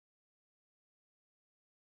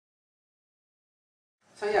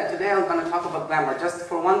So yeah, today I'm going to talk about Glamour. Just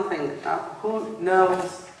for one thing, who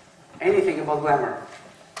knows anything about Glamour?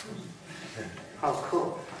 Oh,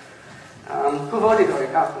 cool. Who voted for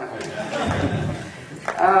it?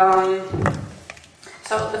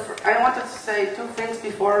 I wanted to say two things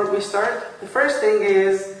before we start. The first thing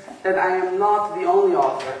is that I am not the only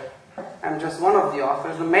author. I'm just one of the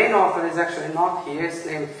authors. The main author is actually not here. His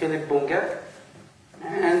name is Philip Bunge.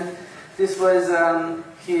 And this was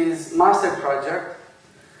his master project.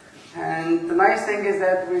 And the nice thing is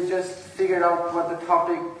that we just figured out what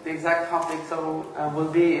the exact topic, will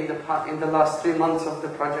be in the last 3 months of the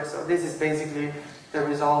project. So this is basically the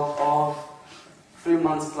result of 3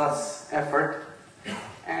 months plus effort.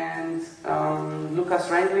 And Lucas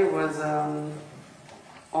Rangley was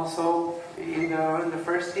also in the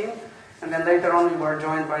first team. And then later on we were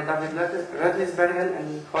joined by David Rödlisbergen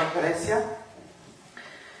and Jorge Recia.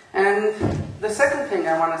 And the second thing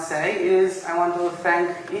I want to say is I want to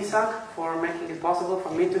thank Isaac for making it possible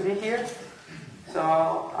for me to be here.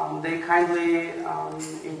 So they kindly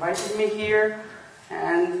invited me here,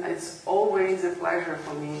 and it's always a pleasure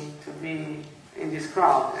for me to be in this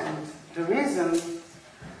crowd. And the reason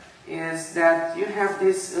is that you have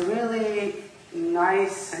this really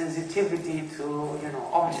nice sensitivity to,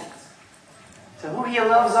 objects. So who here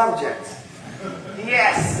loves objects?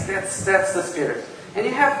 Yes, that's the spirit. And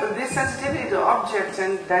you have this sensitivity to objects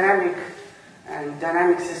and dynamic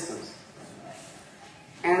systems.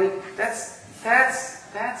 And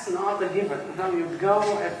that's not a given. You go,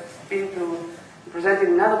 I've been to presented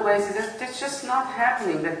in other places, it's just not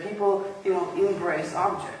happening that people, embrace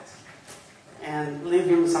objects and live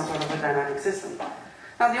in some sort of a dynamic system.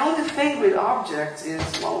 Now the only thing with objects is,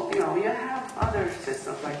 you have other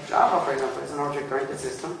systems, like Java, for example, is an object-oriented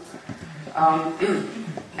system.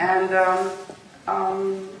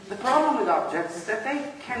 The problem with objects is that they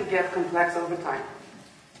can get complex over time.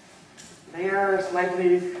 They are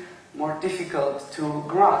slightly more difficult to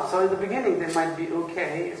grasp. So in the beginning they might be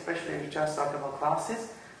okay, especially if you just talk about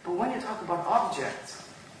classes. But when you talk about objects,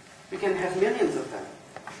 you can have millions of them.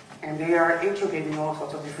 And they are intricate in all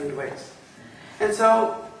sorts of different ways. And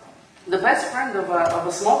so the best friend of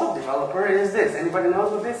a small developer is this. Anybody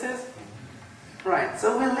knows what this is? Right.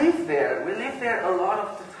 So we live there. We live there a lot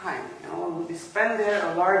of the time. We spend there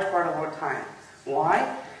a large part of our time.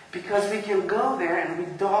 Why? Because we can go there and we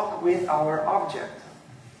talk with our object.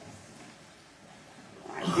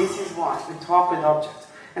 Right? This is why we talk with objects.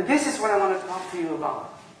 And this is what I want to talk to you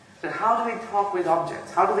about. So how do we talk with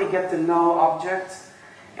objects? How do we get to know objects?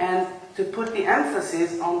 And to put the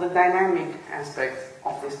emphasis on the dynamic aspect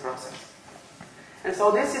of this process. And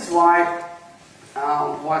so this is why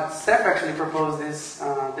what Steph actually proposed is,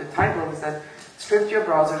 the title is that Script Your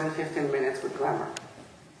Browser in 15 Minutes with Glamour.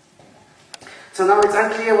 So now it's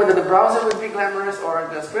unclear whether the browser would be glamorous or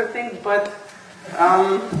the scripting, but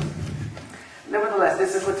nevertheless,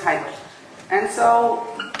 this is a good title. And so,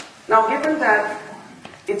 now given that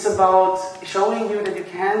it's about showing you that you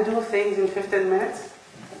can do things in 15 minutes,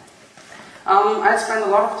 I spend a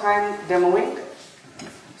lot of time demoing.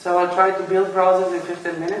 So I'll try to build browsers in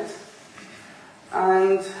 15 minutes.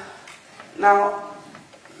 And now,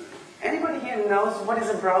 anybody here knows what is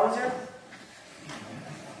a browser?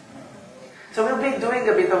 So we'll be doing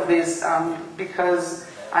a bit of this because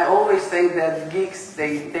I always think that geeks,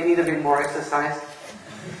 they need a bit more exercise.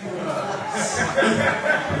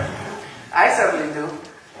 I certainly do.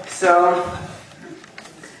 So,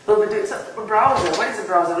 a browser, what is a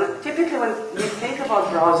browser? Typically when we think about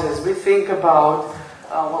browsers, we think about,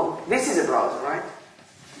 this is a browser, right?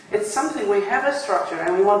 It's something, we have a structure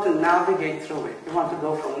and we want to navigate through it. We want to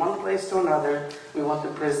go from one place to another. We want to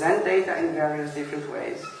present data in various different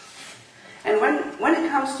ways. And when it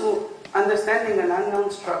comes to understanding an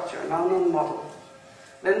unknown structure, an unknown model,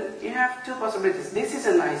 then you have two possibilities. This is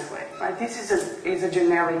a nice way, right? This is a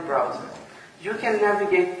generic browser. You can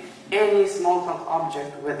navigate any small talk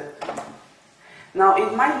object with it. Now,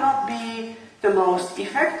 it might not be the most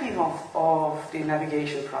effective of the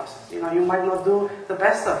navigation process. You might not do the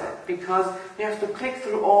best of it because you have to click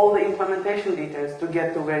through all the implementation details to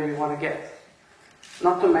get to where you want to get.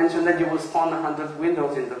 Not to mention that you will spawn 100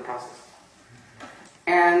 windows in the process.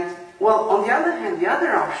 And, well, on the other hand, the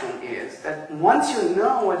other option is that once you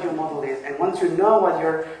know what your model is and once you know what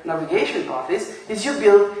your navigation path is you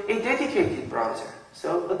build a dedicated browser.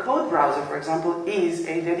 So a code browser, for example, is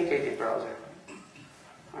a dedicated browser.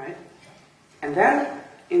 Right? And then,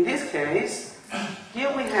 in this case,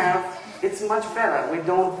 here we have, it's much better. We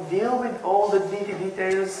don't deal with all the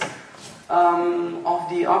details of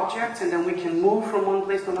the objects, and then we can move from one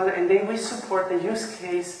place to another, and then we support the use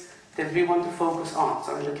case that we want to focus on.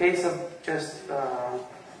 So in the case of just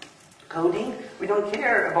coding, we don't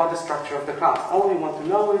care about the structure of the class. All we want to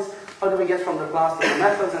know is how do we get from the class to the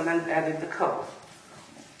methods and then edit the code.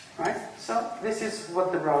 Right? So this is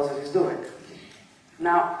what the browser is doing.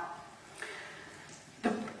 Now,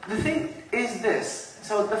 the thing is this.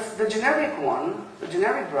 So the generic one, the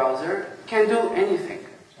generic browser, can do anything.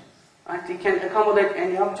 Right? It can accommodate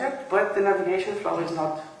any object, but the navigation flow is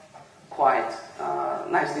not quite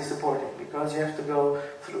nicely supported because you have to go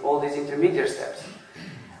through all these intermediate steps.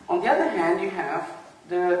 On the other hand, you have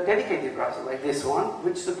the dedicated browser, like this one,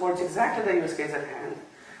 which supports exactly the use case at hand.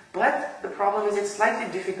 But the problem is it's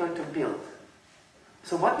slightly difficult to build.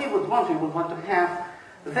 So what we would want to have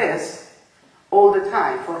this all the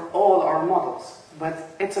time for all our models. But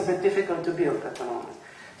it's a bit difficult to build at the moment.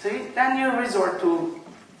 So then you resort to,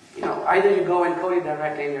 either you go and code it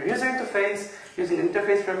directly in your user interface, using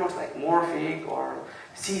interface frameworks like Morphic or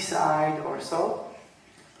Seaside or so.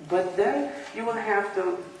 But then you will have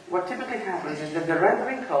to, what typically happens is that the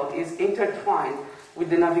rendering code is intertwined with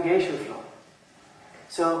the navigation flow.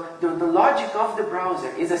 So the logic of the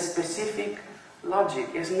browser is a specific logic.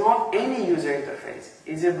 It's not any user interface.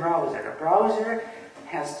 It's a browser. A browser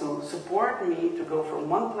has to support me to go from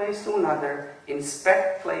one place to another,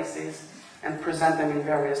 inspect places, and present them in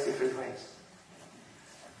various different ways.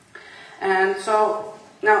 And so,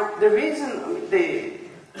 now the reason,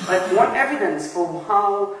 one evidence for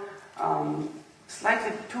how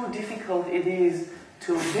slightly too difficult it is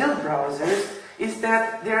to build browsers is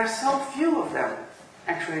that there are so few of them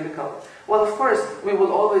actually in the code. Well, of course, we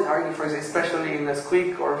will always argue, for example, especially in the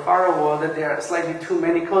Squeak or Firewall, that there are slightly too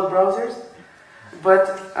many code browsers. But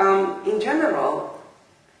in general,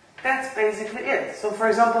 that's basically it. So, for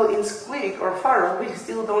example, in Squeak or Firewall, we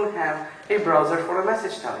still don't have a browser for a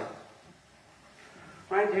message tally.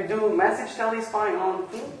 Right? You do message tally spy on,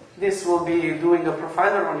 this will be doing a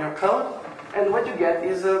profiler on your code, and what you get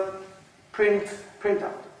is a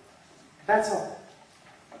printout. That's all.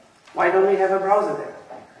 Why don't we have a browser there?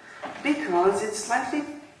 Because it's slightly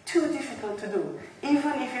too difficult to do,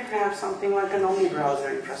 even if you have something like an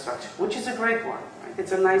omni-browser infrastructure, which is a great one. Right?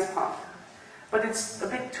 It's a nice path. But it's a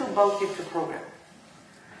bit too bulky to program.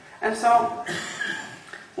 And so,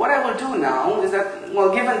 what I will do now is that,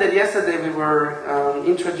 well, given that yesterday we were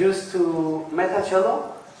introduced to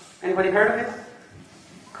Metacello, anybody heard of it?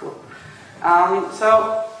 Cool.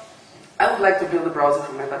 So, I would like to build a browser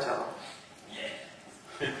for Metacello.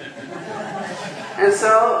 And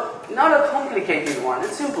so, not a complicated one, a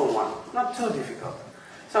simple one, not too difficult.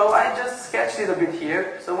 So I just sketched it a bit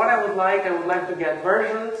here. So what I would like to get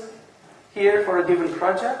versions here for a given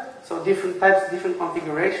project, so different types, different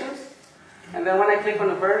configurations. And then when I click on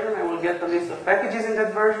a version, I will get the list of packages in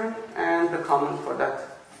that version and the comment for that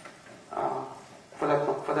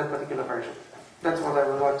particular version. That's what I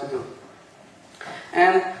would like to do.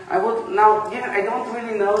 And I would now, I don't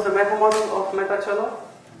really know the meta model of Metacello,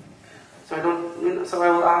 so I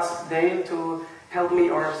will ask Dale to help me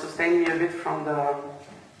or sustain me a bit from the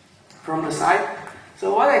side.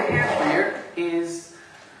 So what I have here is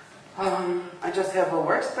I just have a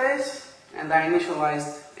workspace and I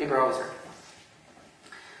initialized a browser.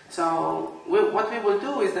 So what we will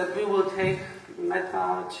do is that we will take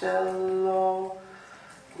Metacello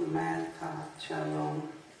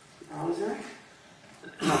browser.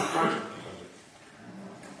 No,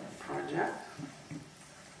 project.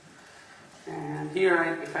 And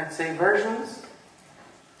here, if I say versions,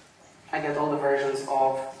 I get all the versions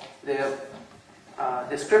of the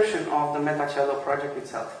description of the Metacello project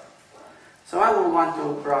itself. So I will want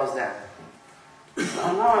to browse that.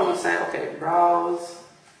 So now I will say, okay,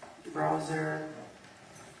 browser,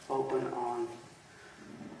 open on.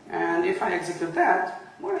 And if I execute that,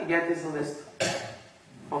 what I get is a list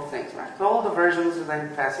of things, right? So all the versions that I'm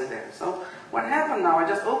passing there. So what happened now, I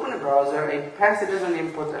just open a browser, I pass it as an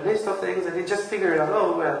input, a list of things, and it just figured out,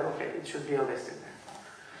 oh, well, okay, it should be a list in there.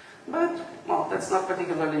 But, well, that's not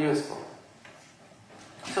particularly useful.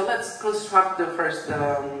 So let's construct the first,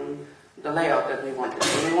 the layout that we wanted.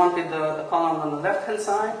 So we wanted the column on the left-hand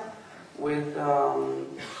side with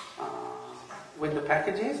the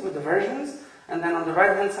packages, with the versions. And then on the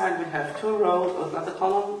right-hand side, we have two rows, not the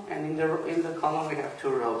column, and in the column we have two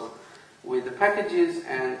rows with the packages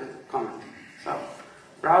and the comment. So,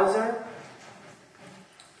 browser.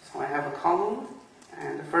 So I have a column,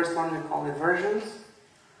 and the first one we call it versions.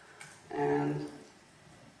 And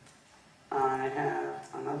I have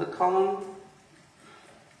another column.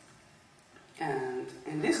 And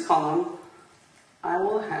in this column, I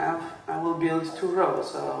will build two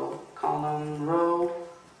rows. So, column, row,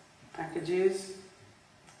 packages,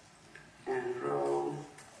 and row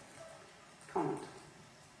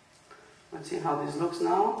Let's see how this looks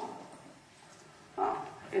now. Oh,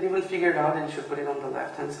 it even figured out and should put it on the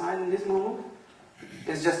left-hand side in this moment.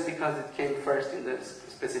 It's just because it came first in the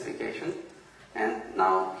specification. And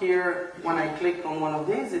now here, when I click on one of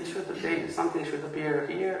these, it should appear, something should appear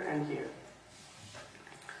here and here.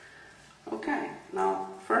 Okay, now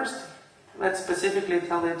first, let's specifically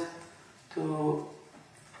tell it to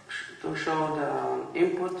show the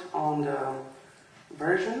input on the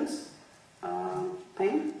versions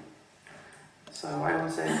pane. So I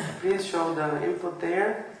would say, please show the input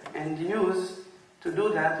there and use, to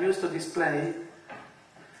do that, use to display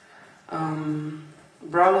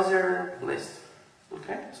browser list.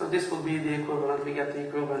 Okay, so this will be the equivalent, we get the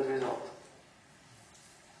equivalent result.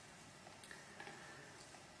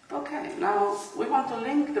 Okay, now we want to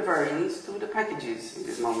link the versions to the packages in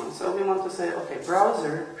this moment. So we want to say, okay,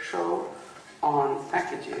 browser show on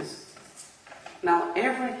packages. Now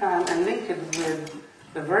every time, and link it with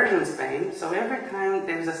the versions pane, so every time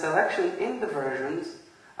there is a selection in the versions,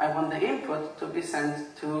 I want the input to be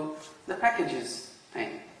sent to the packages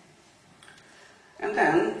pane. And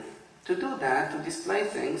then, to do that, to display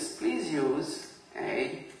things, please use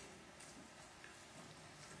a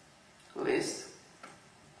list.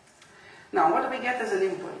 Now, what do we get as an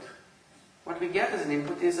input? What we get as an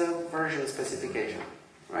input is a version specification,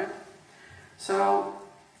 right? So,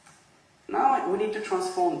 now we need to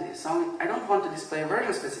transform this. So I don't want to display a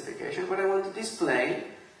version specification, but I want to display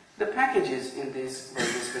the packages in this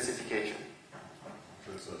version specification.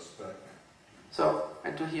 So it's a spec. So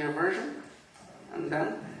I do here version, and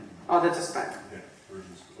then, oh, that's a spec. Yeah,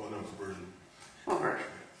 versions. Oh no, it's a version. Oh, version.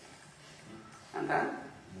 And then? And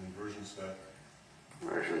then version spec.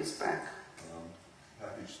 Version spec.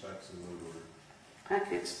 Package specs in load order.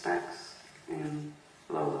 Package specs in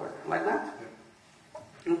load order. Like that?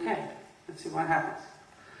 Yeah. Okay. Let's see what happens.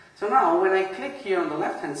 So now, when I click here on the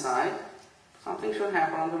left-hand side, something should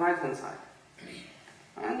happen on the right-hand side.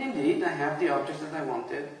 And indeed, I have the objects that I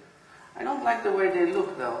wanted. I don't like the way they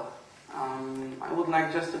look, though. I would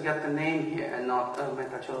like just to get the name here and not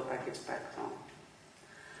Metachelo package spec.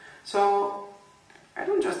 So, I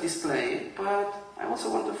don't just display it, but I also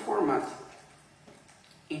want to format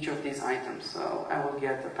each of these items. So, I will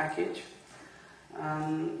get the package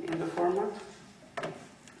in the format.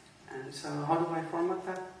 And so, how do I format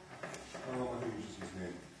that? I think you just use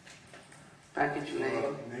name. Package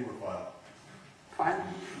name. Name or file. File?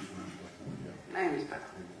 Yeah. Name is better.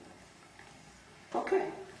 Okay,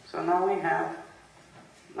 so now we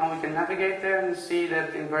can navigate there and see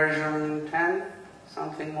that in version 10,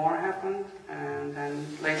 something more happened, and then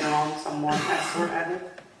later on some more tests were added.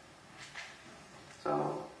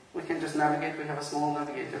 So we can just navigate, we have a small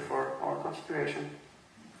navigator for our configuration.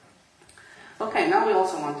 Okay, now we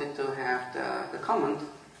also wanted to have the comment.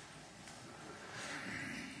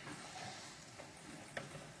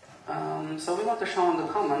 So we want to show on the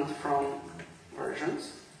comment from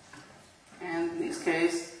versions. And in this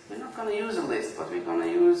case, we're not going to use a list, but we're going to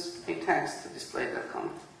use a text to display that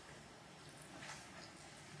comment.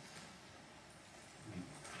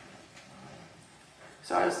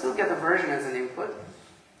 So I'll still get a version as an input.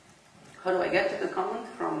 How do I get to the comment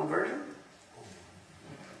from a version?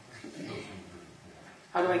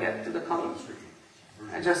 How do I get to the comment?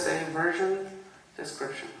 I just say version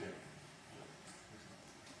description.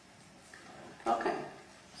 Okay,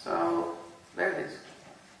 so there it is.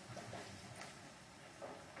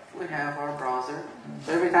 We have our browser.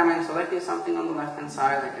 So every time I'm selecting something on the left-hand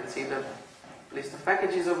side, I can see the list of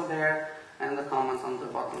packages over there and the comments on the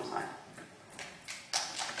bottom side.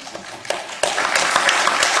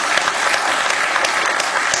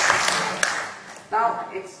 Now,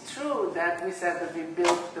 it's true that we said that we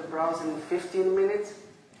built the browser in 15 minutes.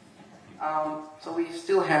 So we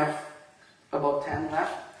still have about 10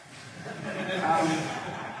 left.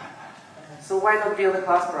 So why not build a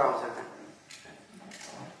class browser then?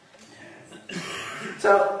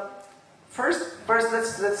 So first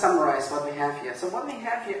let's summarize what we have here. So what we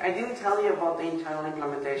have here, I didn't tell you about the internal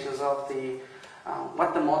implementations of the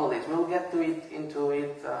what the model is. We'll get into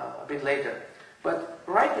it a bit later. But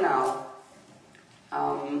right now,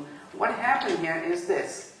 what happened here is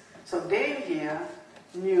this. So Dave here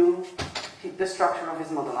knew the structure of his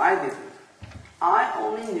model. I didn't. I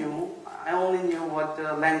only knew what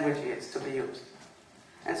the language is to be used.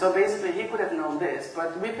 And so basically he could have known this,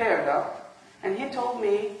 but we paired up. And he told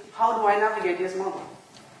me, how do I navigate his model?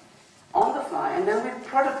 On the fly, and then we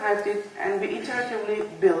prototyped it, and we iteratively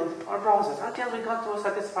built our browsers until we got to a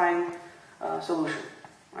satisfying solution,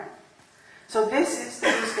 right? So this is the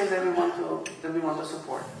use case that we want to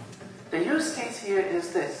support. The use case here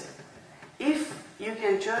is this: if you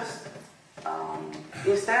can just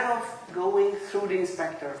instead of going through the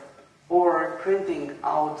inspector or printing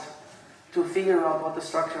out to figure out what the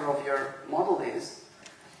structure of your model is,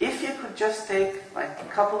 if you could just take like a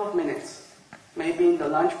couple of minutes, maybe in the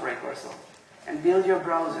lunch break or so, and build your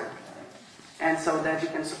browser, and so that you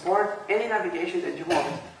can support any navigation that you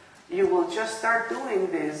want, you will just start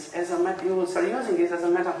doing this as you will start using this as a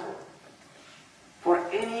meta tool for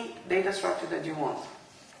any data structure that you want.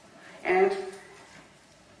 And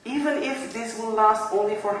even if this will last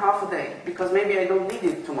only for half a day, because maybe I don't need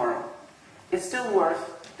it tomorrow, it's still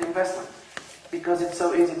worth the investment because it's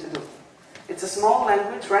so easy to do. It's a small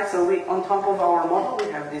language, right? So on top of our model,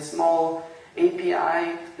 we have this small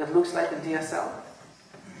API that looks like a DSL.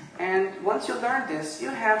 And once you learn this, you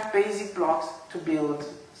have basic blocks to build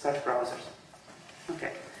such browsers.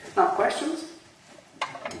 Okay. Now, questions?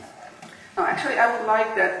 Now, actually, I would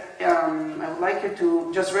like you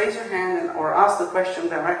to just raise your hand or ask the question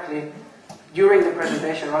directly during the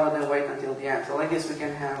presentation rather than wait until the end. So like this, we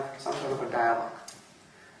can have some sort of a dialogue.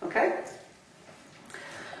 Okay?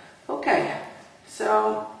 Okay.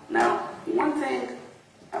 So now, one thing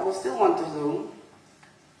I will still want to do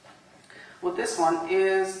with this one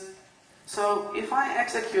is, so if I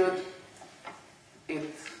execute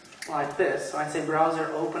it like this, so I say browser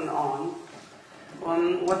open on,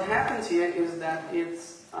 what happens here is that it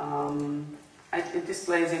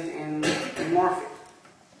displays it in Morphic.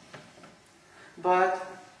 But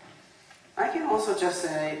I can also just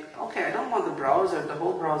say, okay, I don't want the browser, the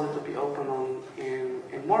whole browser to be open in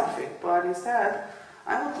Morphic, but instead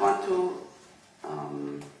I would want to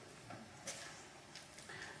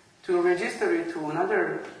register it to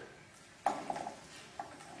another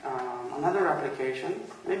application.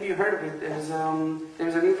 Maybe you heard of it. There's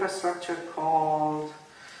an infrastructure called,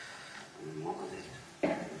 what was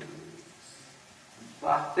it?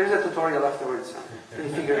 Well, there's a tutorial afterwards, so you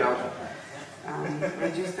figure it out.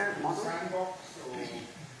 Register model?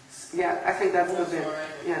 Yeah, I think that's the bit.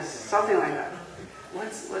 Yes, something like that.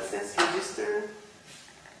 What's this? Register?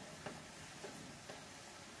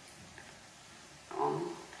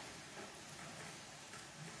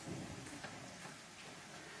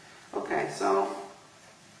 Okay, so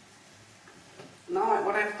now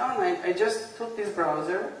what I've done, I just took this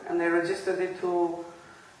browser and I registered it to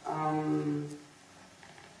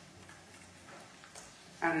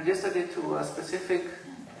a specific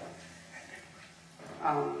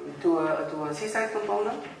to a C-side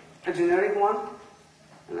component, a generic one,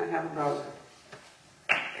 and I have a browser.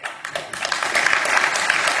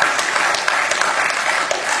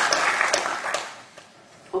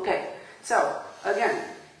 Okay, so again,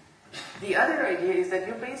 the other idea is that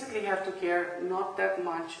you basically have to care not that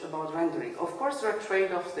much about rendering. Of course, there are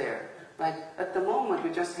trade-offs there. Like at the moment,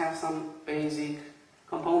 we just have some basic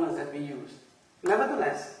components that we use.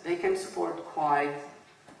 Nevertheless, they can support quite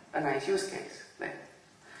a nice use case there.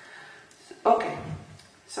 Okay,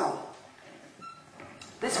 so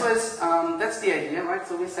this was that's the idea, right?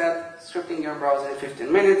 So we said scripting your browser in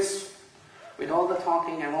 15 minutes. With all the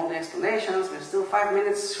talking and all the explanations, we're still 5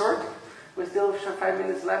 minutes short. We still have 5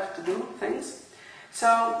 minutes left to do things.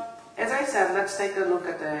 So, as I said, let's take a look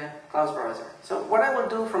at the Cloud browser. So what I will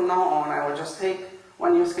do from now on, I will just take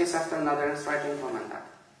one use case after another and try to implement that.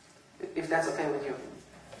 If that's okay with you.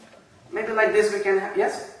 Maybe like this we can have,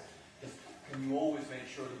 yes? Can you always make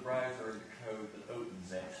sure the browser and the code that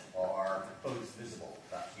opens it are both visible?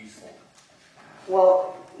 That's useful.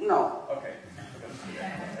 Well, no. Okay.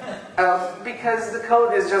 Because the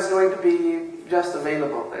code is just going to be just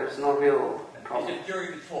available. There's no real problem.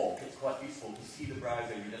 During the talk, it's quite useful to see the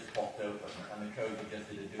browser you just popped open and the code you just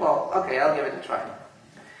did it. Well, okay, I'll give it a try.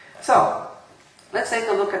 So, let's take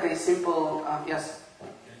a look at a simple, yes? Can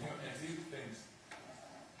you edit things?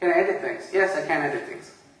 Can I edit things? Yes, I can edit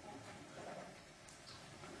things.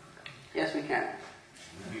 Yes, we can.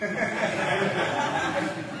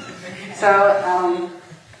 So,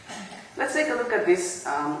 let's take a look at this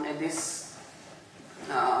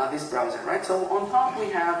this browser, right? So on top we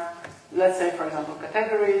have, let's say, for example,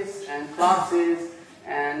 categories and classes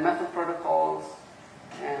and method protocols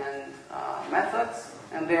and methods.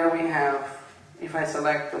 And there we have, if I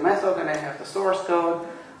select the method, then I have the source code,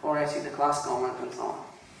 or I see the class comment and so on.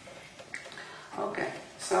 Okay,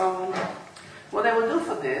 so what I will do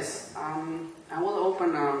for this, I will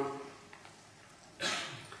open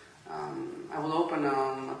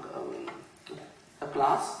a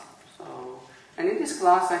class. So, and in this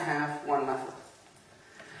class I have one method.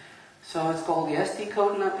 So it's called the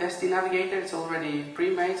ST Navigator. It's already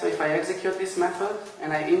pre-made. So if I execute this method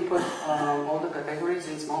and I input all the categories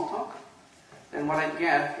in Smalltalk, then what I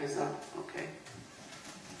get is a, okay.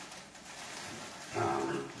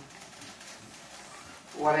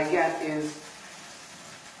 what I get is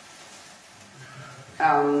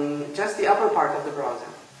just the upper part of the browser,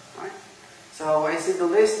 right? So I see the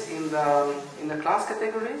list in the class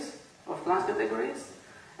categories,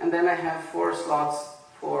 and then I have 4 slots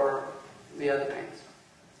for the other panes.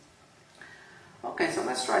 Okay, so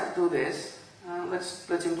let's try to do this.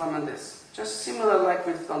 Let's implement this. Just similar like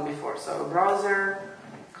we've done before. So browser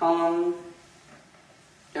column,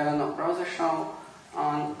 browser show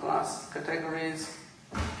on class categories,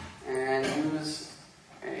 and use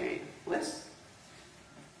a list.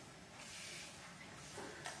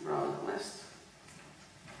 Browser list.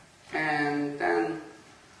 And then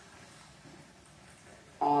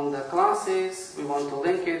on the classes, we want to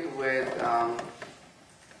link it with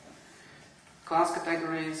class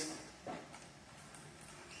categories,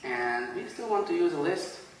 and we still want to use a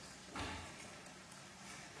list.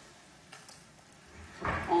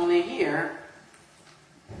 Only here,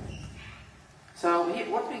 so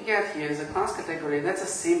what we get here is a class category, that's a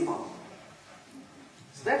symbol.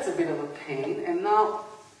 So that's a bit of a pain, and now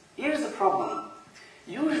here's the problem.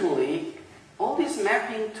 Usually, all these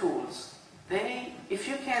mapping tools, if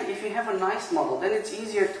you have a nice model, then it's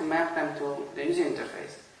easier to map them to the user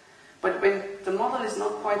interface. But when the model is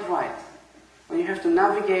not quite right, when you have to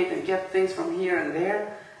navigate and get things from here and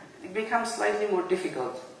there, it becomes slightly more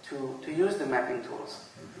difficult to use the mapping tools.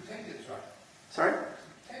 Pretend it's right. Sorry?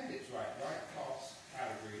 Pretend it's right. Write class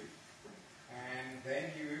category, and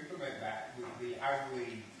then you implement that with the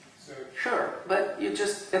ugly search. Sure, but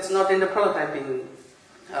that's not in the prototyping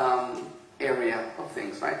area of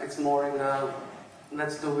things, right? It's more in the,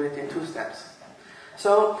 let's do it in 2 steps.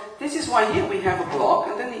 So this is why here we have a block,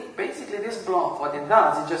 and then basically this block, what it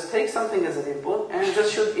does, it just takes something as an input, and it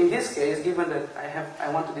just should, in this case, given that I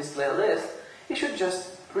want to display a list, it should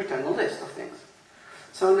just return a list of things.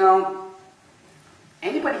 So now,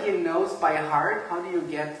 anybody here knows by heart how do you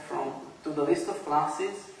get to the list of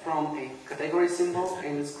classes from a category symbol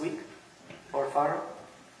in Squeak or Pharo?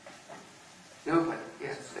 Nobody?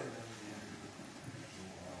 Yes.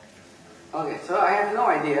 Okay, so I have no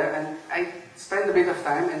idea, and I spend a bit of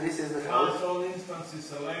time, and this is the code. Also, instances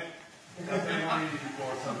select category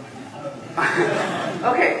before something.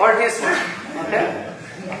 Okay, or this one. Okay,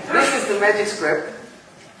 this is the magic script.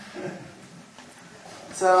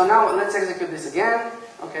 So now let's execute this again.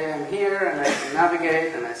 Okay, I'm here, and I can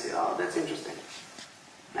navigate, and I see, oh, that's interesting.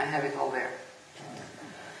 I have it all there.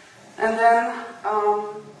 And then,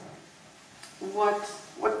 what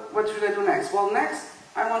should I do next? Well, next,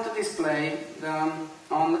 I want to display them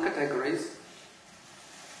on the categories.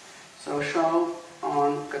 So show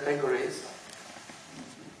on categories.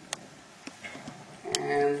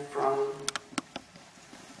 And from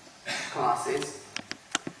classes.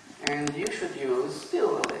 And you should use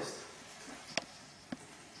still a list.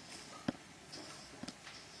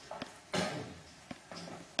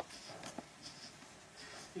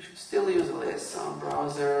 You should still use a list, so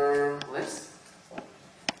browser list.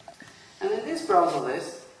 And in this browser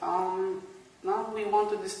list, now we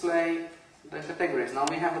want to display the categories. Now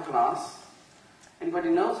we have a class. Anybody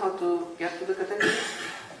knows how to get to the categories?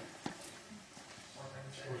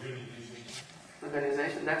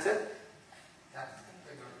 Organization, that's it?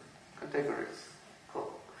 Categories.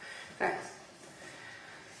 Cool. Thanks.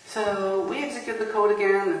 So we execute the code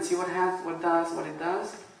again. Let's see what it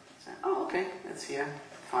does. Oh, okay, it's here.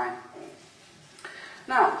 Fine.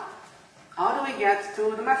 Now, how do we get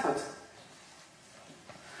to the methods?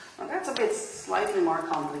 Well, that's a bit slightly more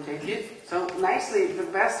complicated. So nicely, the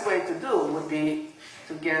best way to do would be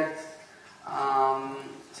to get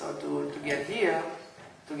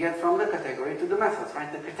to get from the category to the methods,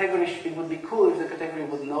 right? The category, it would be cool if the category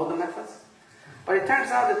would know the methods. But it turns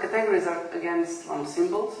out that categories are, again, some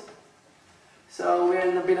symbols. So we're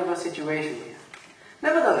in a bit of a situation here.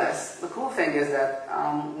 Nevertheless, the cool thing is that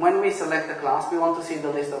when we select a class, we want to see the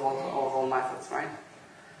list of all methods, right?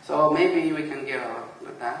 So maybe we can get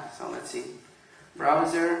with that. So let's see.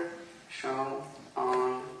 Browser show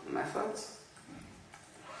on methods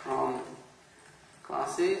from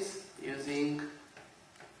classes using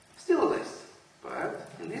still a list. But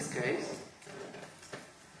in this case,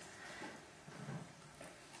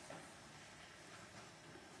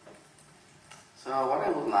 so what I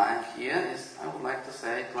would like here is, I would like to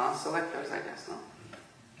say class selectors, I guess, no?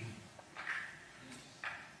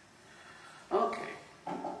 Okay.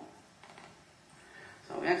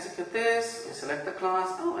 So we execute this, we select the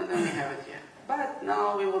class, oh, and then we have it here. But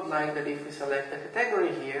now we would like that if we select the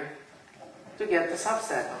category here, to get the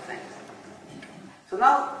subset of things. So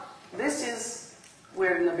now,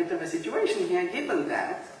 we're in a bit of a situation here, given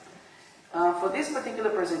that for this particular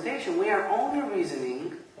presentation, we are only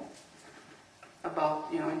reasoning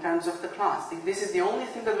about, terms of the class. This is the only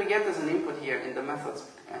thing that we get as an input here in the methods,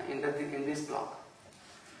 in this block.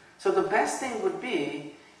 So the best thing would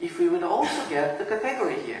be if we would also get the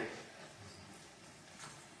category here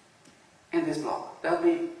in this block. That would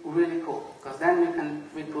be really cool, because then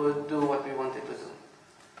we could do what we wanted to do.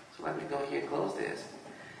 So let me go here, close this.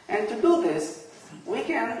 And to do this, we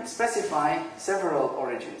can specify several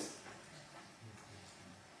origins.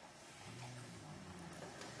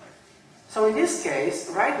 So in this case,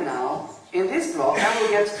 right now, in this block, I will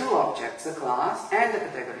get two objects, the class and the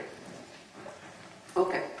category.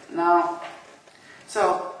 Okay, now,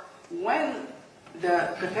 so when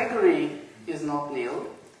the category is not nil,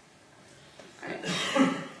 okay,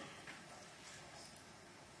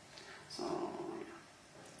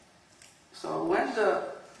 so when the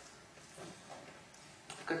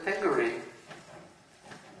category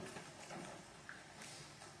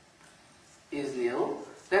is nil,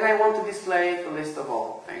 then I want to display a list of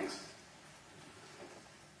all things.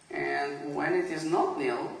 And when it is not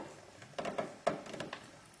nil,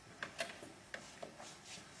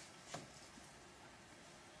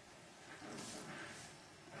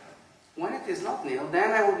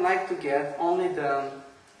 then I would like to get only the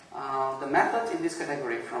methods in this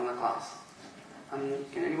category from the class.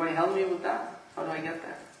 Can anybody help me with that? How do I get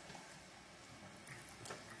that?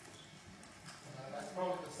 That's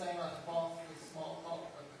probably the same as path with small top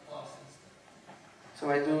of the class instead. So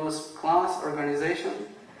I do class organization.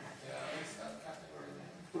 Yeah, list and category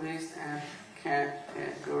name. List and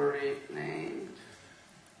category named.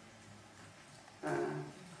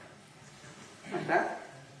 Like that?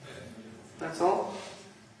 That's all?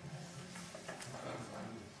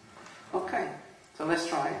 Okay, so let's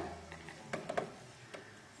try it.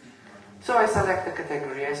 So I select the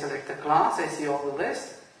category, I select the class, I see all the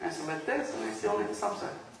list, I select this, and I see only the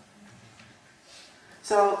subset.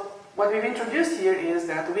 So what we've introduced here is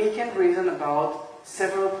that we can reason about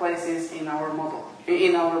several places in our model,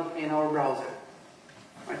 in our browser.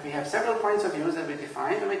 Right? We have several points of view that we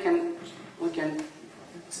define, and we can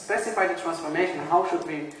specify the transformation. How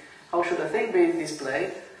should a thing be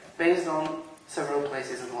displayed based on several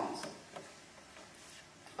places at once?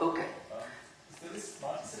 Okay. Is the list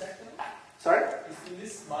multi-selectable? Sorry? Is the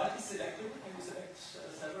list multi-selectable? Can you select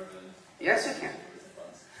several? Yes, you can.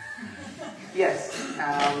 Yes.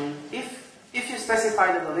 If you specify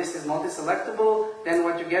that the list is multi-selectable, then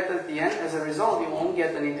what you get at the end, as a result, you won't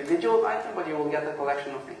get an individual item, but you will get a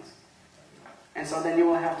collection of things. And so then you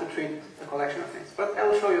will have to treat a collection of things. But I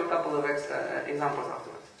will show you a couple of examples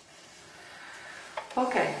afterwards.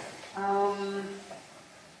 Okay.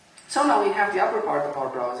 So now we have the upper part of our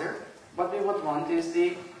browser. What we would want is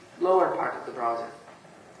the lower part of the browser.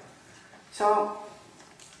 So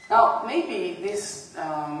now maybe this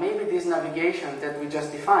navigation that we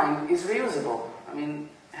just defined is reusable. I mean,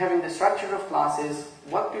 having the structure of classes,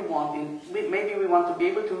 what we want, maybe we want to be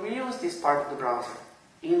able to reuse this part of the browser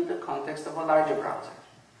in the context of a larger browser.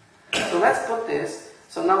 So let's put this.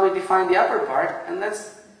 So now we define the upper part, and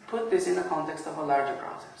let's put this in the context of a larger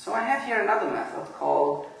browser. So I have here another method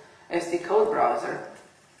called SDCodeBrowser,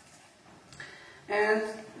 and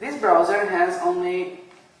this browser has only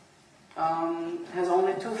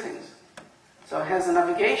two things. So it has a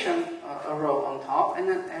navigation a row on top, and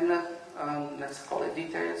let's call it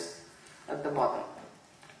details at the bottom.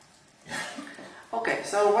 Okay,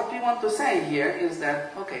 so what we want to say here is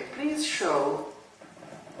that, okay, please show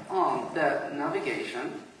on the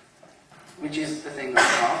navigation, which is the thing on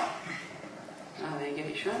top,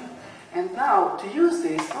 navigation. And now, to use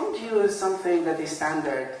this, don't use something that is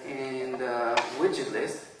standard in the widget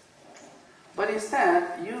list, but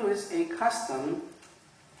instead use a custom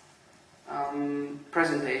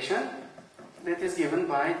presentation that is given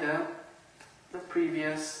by the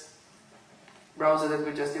previous browser that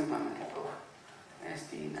we just implemented.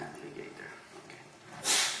 SD Navigator. Okay.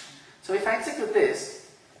 So if I execute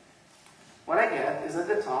this, what I get is at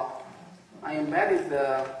the top, I embedded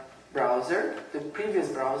the browser, the previous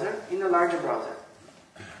browser, in a larger browser.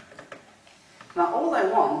 Now all I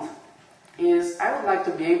want is, I would like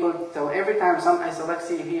to be able to, so every time I select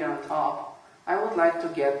C here on top, I would like to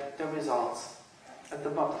get the results at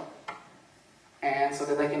the bottom. And so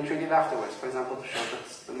that I can treat it afterwards, for example, to show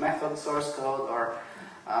the method source code or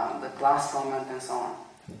the class comment and so on.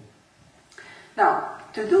 Now,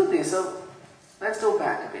 to do this, so let's go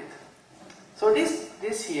back a bit. So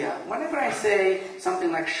this here, whenever I say something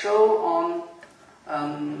like show on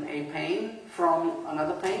a pane from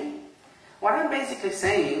another pane, what I'm basically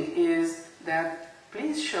saying is that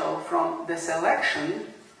please show from the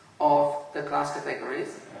selection of the class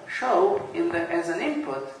categories, show as an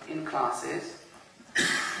input in classes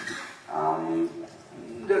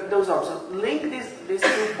the those are. So link these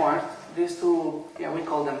two parts, these two, yeah, we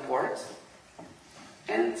call them ports,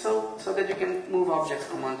 and so that you can move objects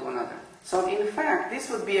from one to another. So in fact,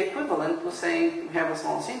 this would be equivalent to saying we have a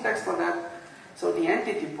small syntax for that. So the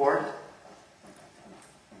entity port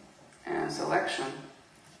and selection.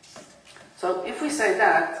 So if we say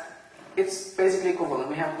that, it's basically equivalent.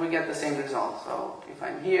 We get the same result. So if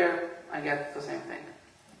I'm here, I get the same thing.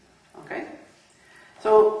 Okay?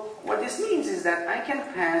 So what this means is that I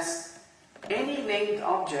can pass any named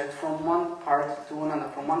object from one part to another,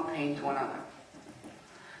 from one pane to another.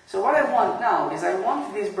 So what I want now is I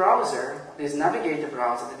want this browser, this navigator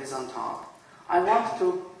browser that is on top, I want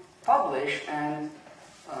to publish and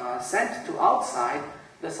send to outside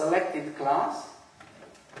the selected class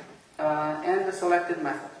and the selected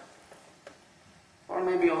method. Or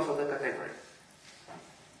maybe also the category.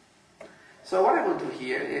 So what I will do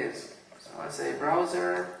here is, so let's say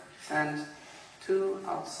browser send to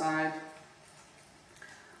outside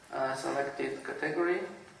selected category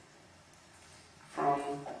from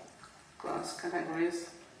class categories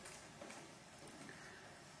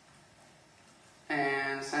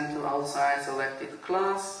and send to outside selected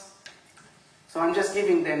class. So I'm just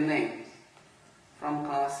giving them names from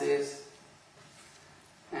classes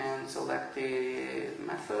and selected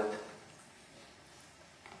method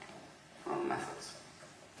from methods.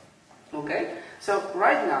 Okay? So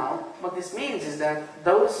right now, what this means is that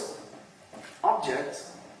those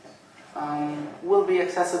objects will be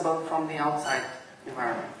accessible from the outside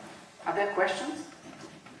environment. Are there questions?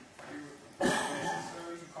 So you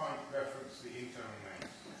can't reference the internal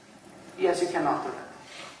names? Yes, you cannot do that.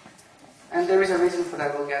 And there is a reason for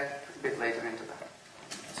that. We'll get a bit later into that.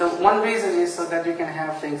 So one reason is so that you can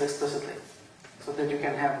have things explicitly, so that you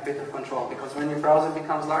can have a bit of control. Because when your browser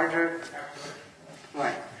becomes larger,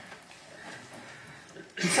 right.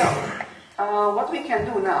 So what we can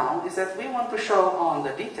do now is that we want to show on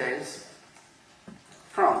the details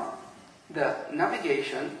from the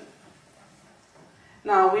navigation.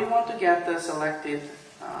 Now we want to get the selected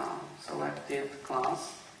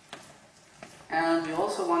class, and we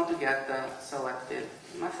also want to get the selected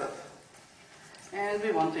method, and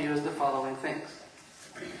we want to use the following things.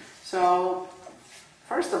 So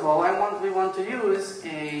first of all, we want to use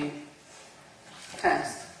a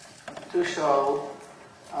text to show,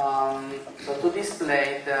 so to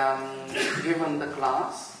display the given the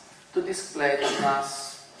class, to display the class.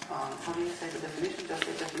 How do you say the definition? Just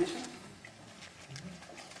the definition.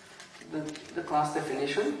 The class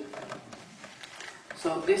definition.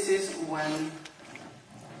 So this is when,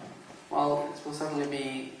 well, it will certainly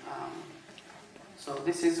be, so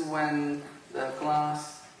this is when the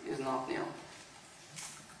class is not nil.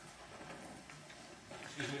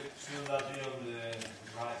 Excuse me, shouldn't that be on the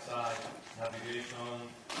right side, navigation,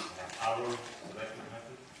 arrow, selected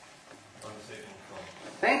method, on the second column?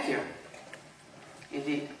 Thank you.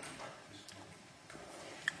 Indeed.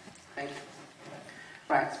 Thank you.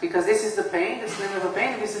 Right, because this is the pane, this is the name of the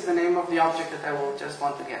pane, this is the name of the object that I will just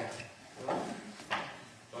want to get. So,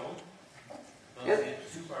 don't Yes.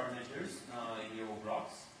 get two parameters in your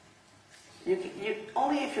blocks. You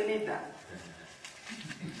only if you need that.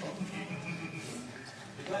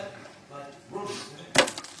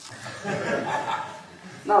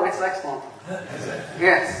 No, it's like small.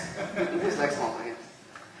 Yes, it is like small again.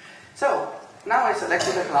 So, now I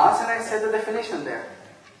selected the class and I set the definition there.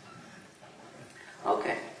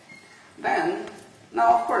 Okay. Then,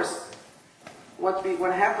 now of course, what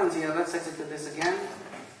happens here, let's execute this again.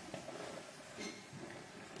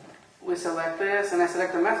 We select this and I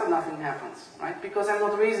select the method, nothing happens, right? Because I'm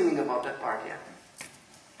not reasoning about that part yet.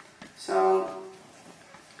 So,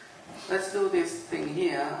 let's do this thing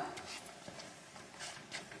here.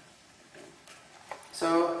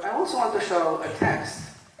 So, I also want to show a text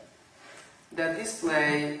that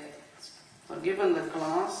displays, so given the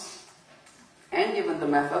class, and given the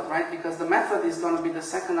method, right? Because the method is going to be the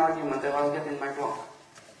second argument that I'll get in my block.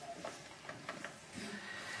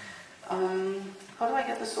 How do I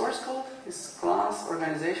get the source code? Is class,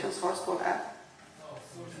 organization, source code app?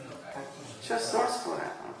 Just source code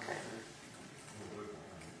app, okay.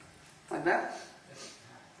 Like that?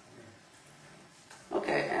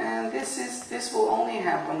 Okay, and this will only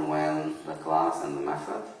happen when the class and the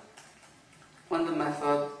method, when the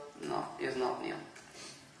method is not nil.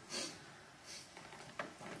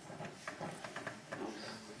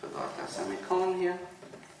 Forgot a semicolon here.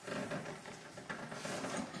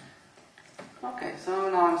 Okay, so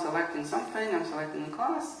now I'm selecting something, I'm selecting the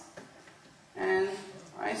class, and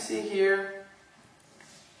I see here,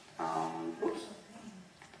 oops.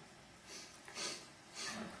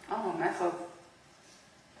 Oh, method.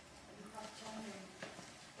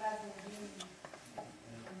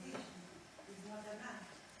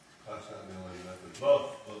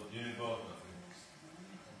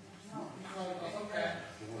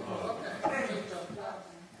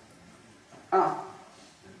 Ah.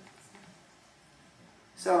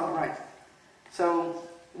 So, right. So,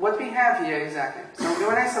 what we have here exactly. So,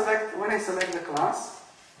 when I select the class,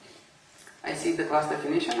 I see the class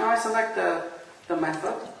definition. Now I select the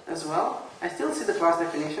method as well. I still see the class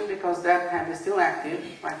definition because that tab is still active.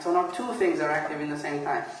 Right? So now two things are active in the same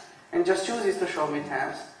time. And just chooses to show me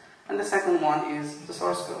tabs. And the second one is the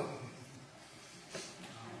source code.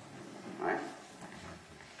 Right?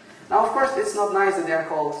 Now, of course, it's not nice that they are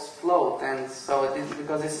called float, and so it is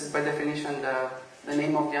because this is by definition the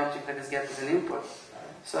name of the object that is get as an input.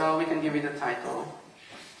 So we can give it a title,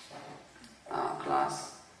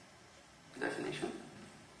 class definition,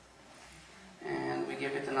 and we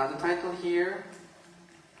give it another title here,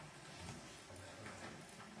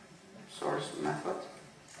 source method,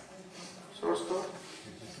 source code.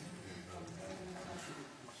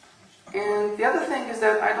 And the other thing is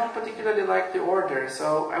that I don't particularly like the order,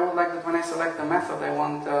 so I would like that when I select the method, I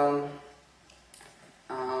want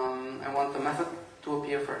the method to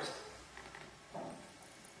appear first.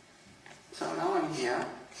 So now I'm here,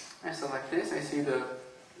 I select this, I see the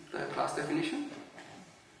class definition,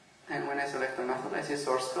 and when I select the method, I see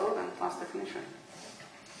source code and class definition.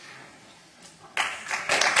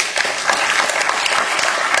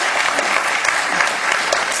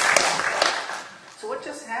 So what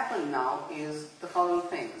just happened now is the following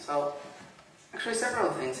thing. So actually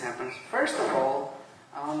several things happened. First of all,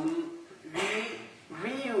 we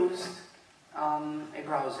reused a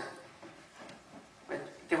browser. But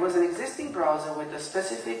there was an existing browser with a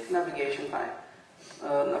specific navigation type,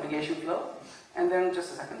 navigation flow, and then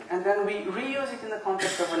just a second. And then we reuse it in the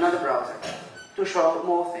context of another browser to show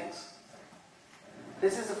more things.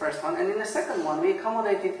 This is the first one. And in the second one, we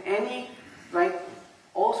accommodated any, right,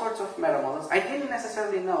 all sorts of meta models. I didn't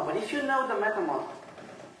necessarily know, but if you know the meta model,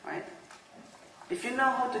 right? If you know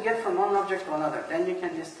how to get from one object to another, then you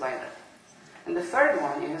can display that. And the third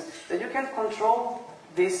one is that you can control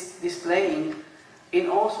this displaying in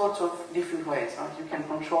all sorts of different ways. Right? You can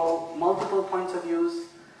control multiple points of views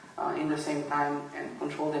in the same time and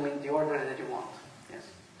control them in the order that you want. Yes?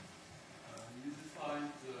 You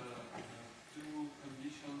defined two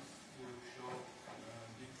conditions to show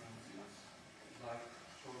differences, like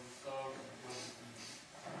show the stars and positive.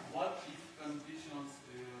 What if conditions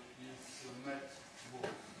is met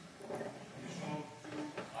both? You show two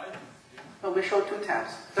items here. Well, we show two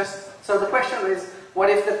tabs. So the question is,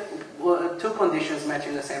 what if the two conditions match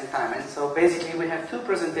in the same time? And so basically we have two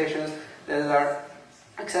presentations that are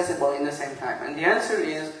accessible in the same time. And the answer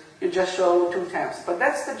is, you just show two tabs. But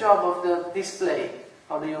that's the job of the display.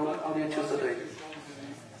 How do you choose to do it?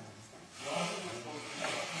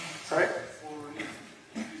 Sorry?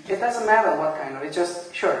 It doesn't matter what kind of, it's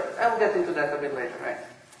just, sure, I'll get into that a bit later, right?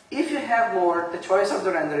 If you have more, the choice of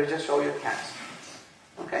the render is just show your tabs.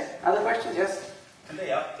 Okay? Other questions? Yes? Do they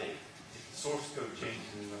update if the source code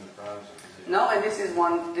changes in the browser? No, and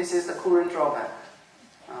this is the current drawback.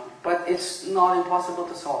 But it's not impossible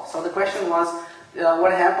to solve. So the question was,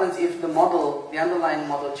 what happens if the model, the underlying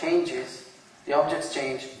model changes, the objects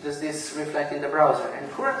change, does this reflect in the browser? And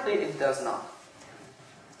currently it does not.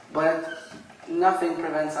 But nothing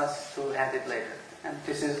prevents us to add it later. And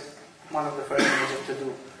this is one of the first things to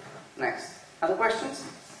do next. Other questions?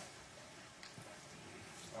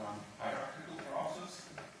 Hierarchical process.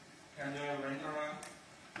 Can you render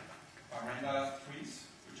trees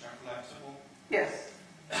which are collapsible? Yes.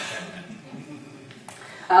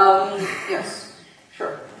 Yes,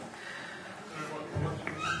 sure.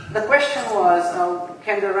 The question was,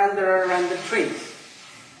 can the renderer render trees?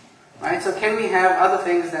 Right, so can we have other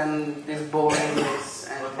things than this boring this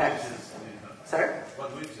and text? Sorry?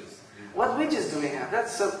 What widgets? What widgets do we have?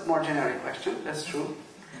 That's a more generic question, that's true.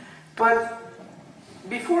 But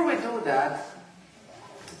before we do that,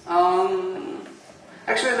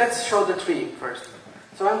 actually let's show the tree first.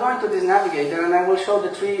 So I'm going to this navigator and I will show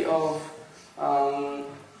the tree of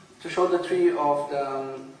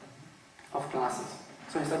of classes.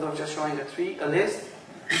 So instead of just showing a list,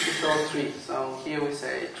 we show a tree. So here we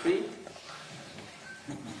say tree.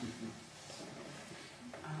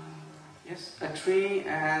 Yes, a tree,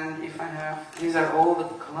 and if I have, these are all the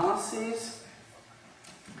classes.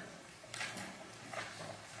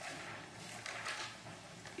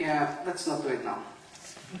 Yeah, let's not do it now.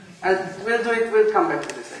 And we'll come back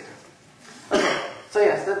to this later. Okay, so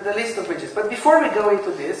yes, the list of widgets. But before we go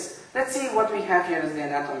into this, let's see what we have here as the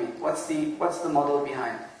anatomy. What's the model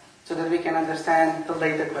behind? So that we can understand the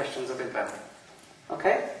later questions a bit better.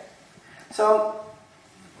 Okay? So,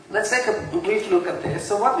 let's take a brief look at this.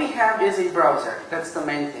 So what we have is a browser. That's the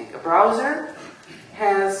main thing. A browser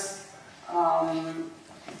has,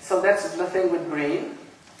 so that's the thing with green.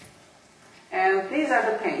 these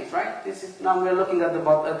are the panes, right? This is, now we're looking at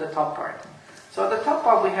the top part. So at the top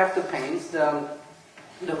part we have the panes,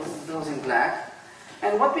 those in black.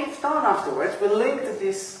 And what we've done afterwards, we linked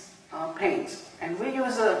these panes. And we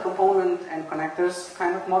use a component and connectors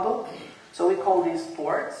kind of model. So we call these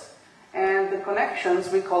ports. And the connections,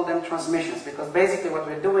 we call them transmissions. Because basically what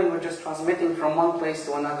we're doing, we're just transmitting from one place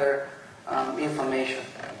to another information.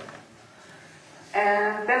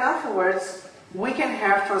 And then afterwards, we can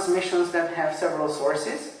have transmissions that have several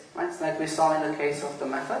sources, right? Like we saw in the case of the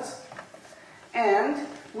methods. And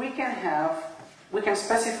we can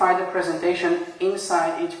specify the presentation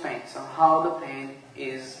inside each pane, so how the pane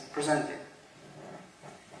is presented.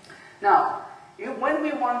 Now, when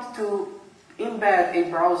we want to embed a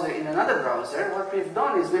browser in another browser, what we've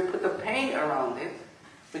done is we put a pane around it.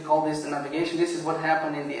 We call this the navigation. This is what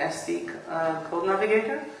happened in the ST code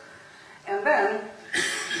navigator. And then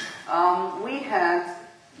we had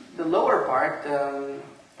the lower part, the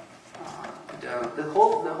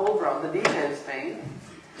whole browser, the details pane,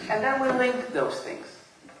 and then we linked those things.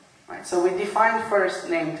 Right? So we defined first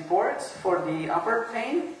named ports for the upper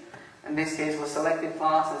pane. In this case, was selected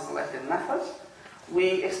class and selected methods.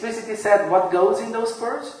 We explicitly said what goes in those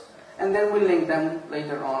ports, and then we link them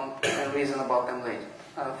later on and reason about them later,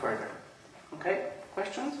 further. Okay?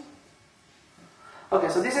 Questions? Okay,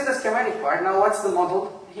 so this is the schematic part. Now what's the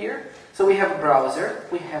model here? So we have a browser,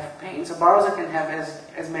 we have panes. A browser can have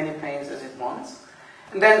as many panes as it wants.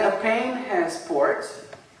 And then a pane has ports.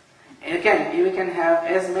 And again, you can have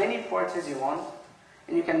as many ports as you want.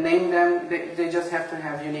 And you can name them, they just have to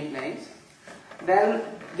have unique names. Then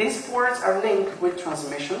these ports are linked with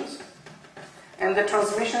transmissions. And the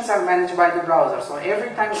transmissions are managed by the browser. So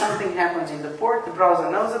every time something happens in the port, the browser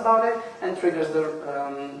knows about it and triggers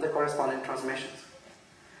the corresponding transmissions.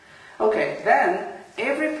 Okay, then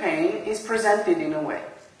every pane is presented in a way.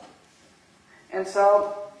 And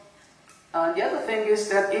so the other thing is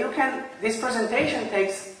that this presentation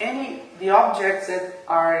takes the objects that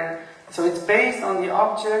are, so it's based on the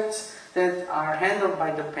objects that are handled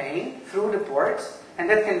by the pane through the ports, and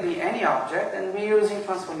that can be any object, and we're using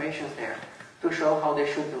transformations there to show how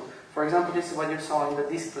they should do. For example, this is what you saw in the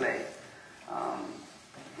display,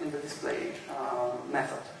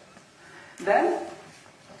 method. Then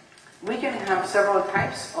we can have several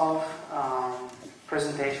types of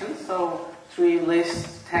presentations, so tree,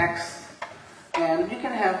 list, text, and you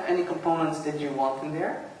can have any components that you want in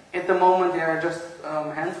there. At the moment, there are just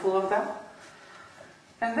a handful of them.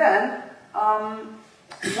 And then,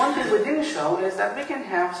 one thing we didn't show is that we can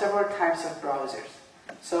have several types of browsers.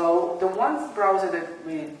 So the one browser that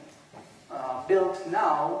we built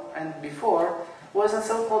now and before was a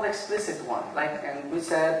so-called explicit one. And we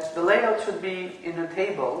said the layout should be in a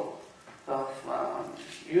table of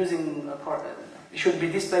should be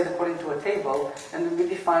displayed according to a table, and then we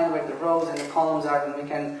define where the rows and the columns are, and we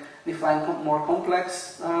can define more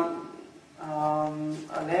complex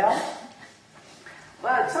layout.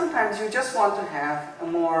 But sometimes you just want to have a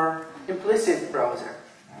more implicit browser,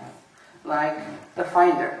 like a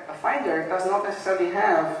Finder. A Finder does not necessarily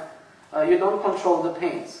have, you don't control the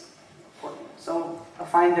panes. So a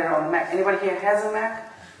Finder on a Mac. Anybody here has a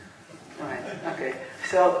Mac? Right, okay.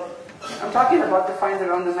 So I'm talking about the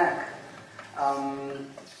Finder on the Mac.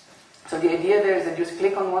 So the idea there is that you just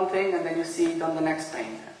click on one thing and then you see it on the next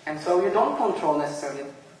pane. And so you don't control necessarily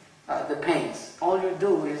the panes. All you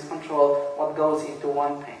do is control what goes into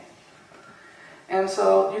one pane. And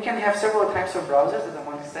so you can have several types of browsers, as I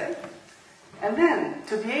want to say. And then,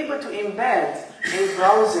 to be able to embed a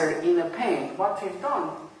browser in a pane, what we've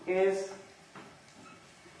done is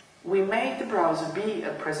we made the browser be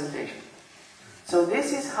a presentation. So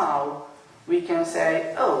this is how we can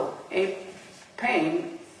say, oh, a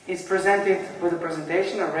pane is presented with a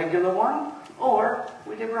presentation, a regular one, or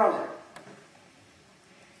with a browser.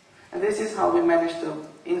 And this is how we managed to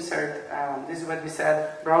insert, this is what we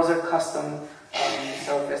said, browser custom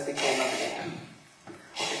self-SDK navigator.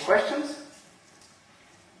 Okay, questions?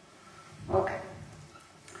 Okay.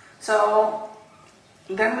 So,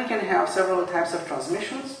 then we can have several types of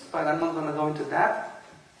transmissions, but I'm not going to go into that.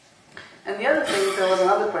 And the other thing, there was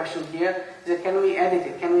another question here, is that can we edit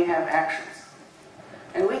it? Can we have actions?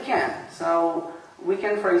 And we can. So we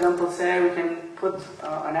can, for example, say we can put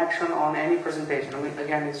an action on any presentation.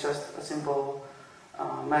 Again, it's just a simple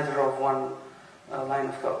matter of one line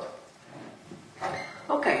of code.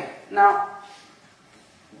 Okay, now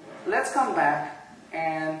let's come back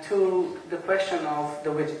and to the question of the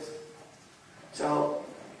widgets. So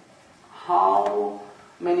how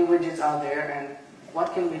many widgets are there, and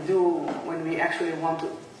what can we do when we actually want to?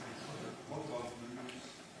 What about menus?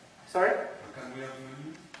 Sorry? Can we have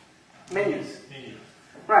menus? Menus. Menus.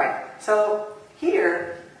 Right. So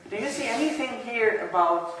here, do you see anything here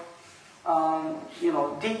about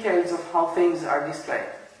details of how things are displayed?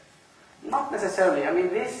 Not necessarily. I mean,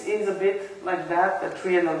 this is a bit like that, a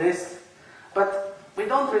tree and a list, but we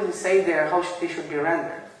don't really say there how they should be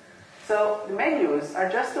rendered. So the menus are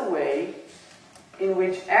just a way in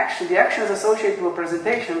which the actions associated with a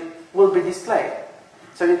presentation will be displayed.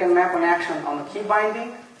 So you can map an action on a key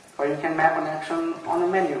binding, or you can map an action on a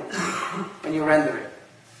menu when you render it.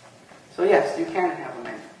 So yes, you can have a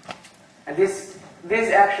menu. And these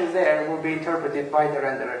actions there will be interpreted by the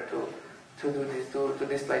renderer to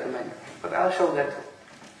display the menu. But I'll show that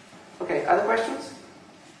too. Okay, other questions?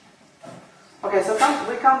 Okay, so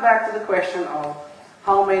we come back to the question of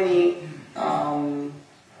how many,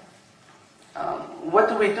 what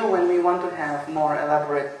do we do when we want to have more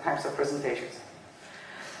elaborate types of presentations?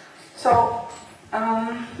 So,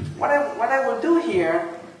 what I will do here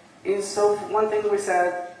is, so one thing we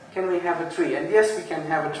said, can we have a tree? And yes, we can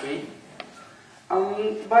have a tree.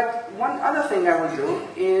 But one other thing I will do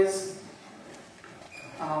is,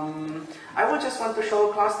 I would just want to show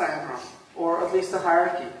a class diagram, or at least a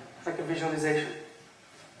hierarchy, like a visualization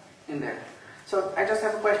in there. So I just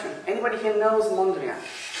have a question. Anybody here knows Mondrian?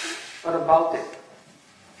 What about it?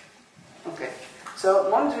 Okay.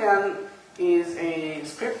 So Mondrian is a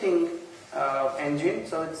scripting engine,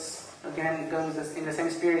 so it's again goes in the same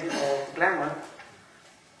spirit of Glamour,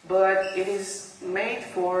 but it is made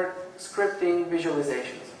for scripting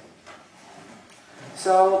visualizations.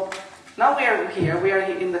 So now we are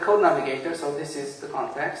in the code navigator, so this is the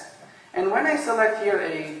context. And when I select here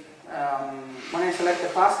when I select the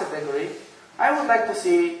class category, I would like to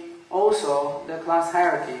see also the class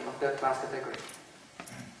hierarchy of that class category,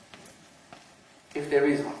 if there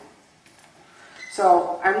is one.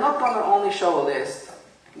 So I'm not going to only show a list,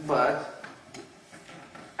 but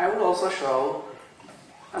I will also show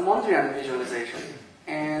a Mondrian visualization.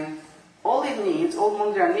 And all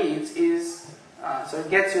Mondrian needs is, so it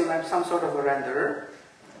gets you like some sort of a renderer,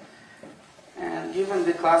 and given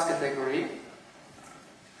the class category,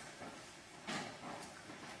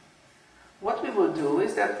 what we will do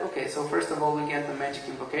is that, okay, so first of all we get the magic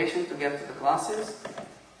invocation to get to the classes.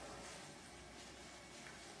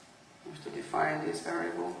 We have to define this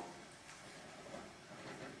variable.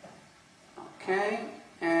 Okay,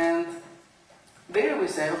 and there we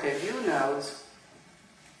say, okay, view nodes.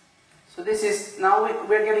 So this is, now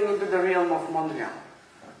we're getting into the realm of Mondrian.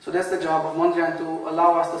 So that's the job of Mondrian, to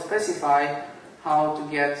allow us to specify how to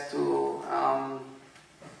get to,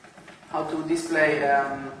 how to display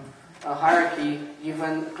a hierarchy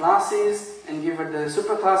given classes and given the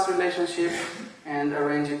superclass relationship and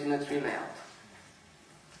arrange it in a tree layout.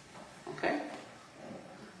 Okay?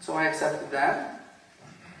 So I accepted that.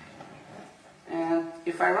 And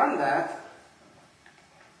if I run that,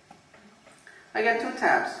 I get two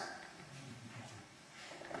tabs.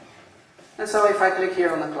 And so if I click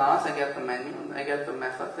here on the class, I get the menu, I get the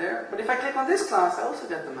method there. But if I click on this class, I also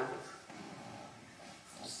get the method.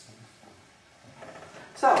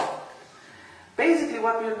 So, basically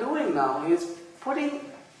what we're doing now is putting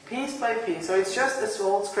piece by piece. So it's just a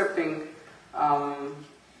old scripting,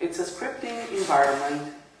 it's a scripting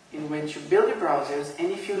environment in which you build your browsers,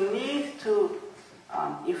 and if you need to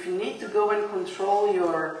go and control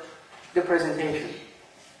the presentation,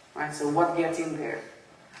 right? So what gets in there?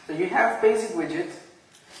 So you have basic widgets,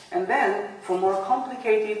 and then for more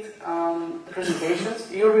complicated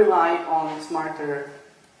presentations, you rely on smarter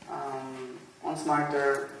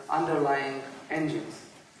underlying engines.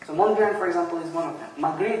 So Mondrian, for example, is one of them.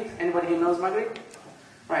 Magritte, anybody who knows Magritte?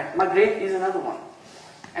 Right, Magritte is another one.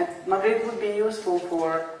 And Magritte would be useful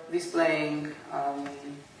for displaying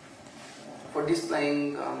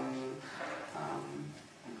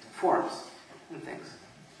forms and things.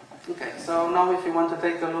 Okay, so now if you want to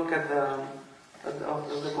take a look at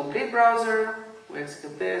the complete browser, we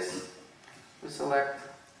execute this, we select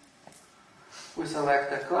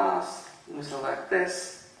the class, we select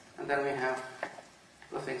this, and then we have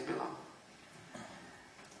the things below.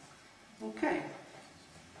 Okay.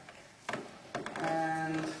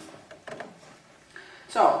 And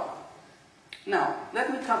so, now,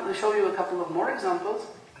 let me show you a couple of more examples.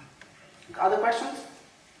 Other questions?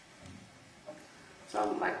 So I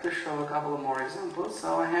would like to show a couple of more examples.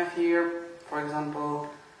 So I have here, for example,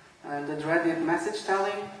 the dreaded message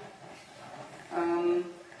telling.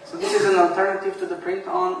 So this is an alternative to the print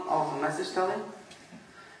on of the message telling.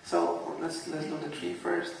 So let's do the tree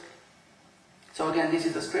first. So again, this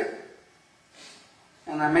is the script,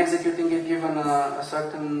 and I'm executing it given a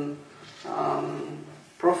certain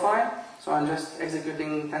profile. So I'm just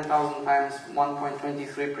executing 10,000 times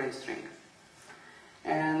 1.23 print string.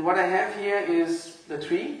 And what I have here is the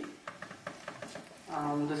tree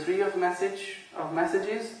of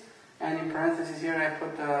messages, and in parentheses here I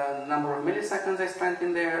put the number of milliseconds I spent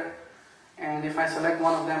in there, and if I select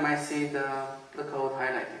one of them I see the code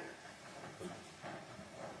highlighted.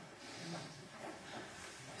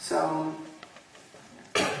 So,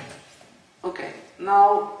 okay,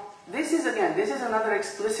 now this is another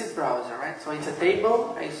explicit browser, right? So it's a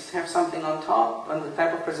table, I have something on top, on the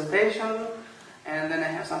type of presentation, and then I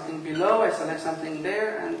have something below, I select something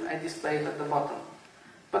there, and I display it at the bottom.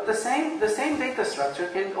 But the same data structure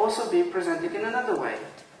can also be presented in another way.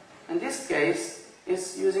 In this case,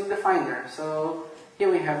 is using the finder. So here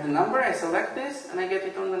we have the number, I select this, and I get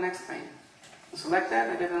it on the next pane. I select that,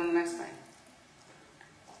 I get it on the next pane.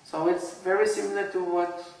 So it's very similar to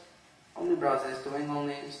what OmniBrowser is doing,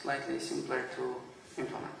 only slightly simpler to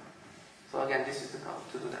implement. So again, this is the code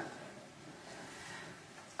to do that.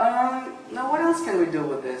 Now what else can we do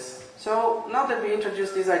with this? So now that we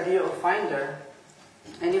introduced this idea of Finder,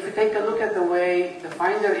 and if we take a look at the way the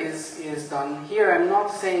Finder is done, here I'm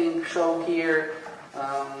not saying show here,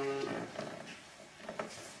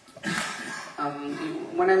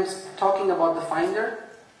 when I'm talking about the Finder,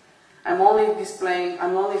 I'm only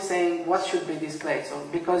saying what should be displayed. So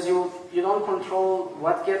because you don't control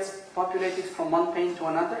what gets populated from one pane to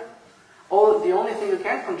another, the only thing you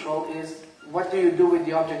can control is what do you do with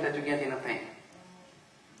the object that you get in a pane.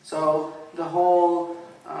 So the whole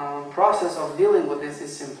process of dealing with this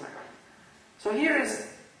is simpler. So here is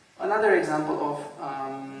another example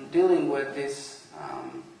of dealing with this,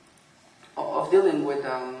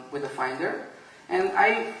 with the Finder, and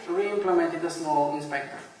I re-implemented a small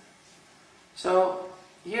inspector. So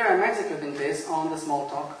here I'm executing this on the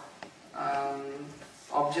Smalltalk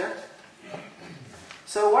object.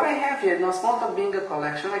 So what I have here, now Smalltalk being a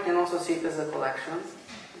collection, I can also see it as a collection.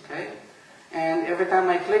 Okay? And every time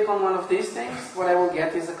I click on one of these things, what I will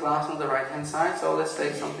get is a class on the right hand side. So let's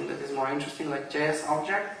take something that is more interesting, like JS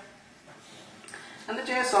object. And the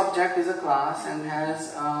JS object is a class and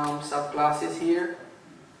has subclasses here.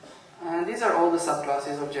 And these are all the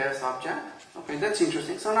subclasses of JS object. Okay, that's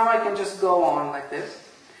interesting. So now I can just go on like this.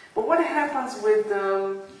 But what happens with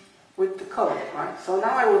the code, right? So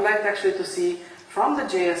now I would like actually to see from the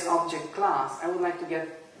JS object class, I would like to get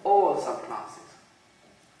all subclasses.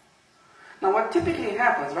 Now what typically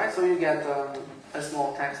happens, right? So you get a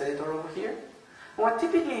small text editor over here. What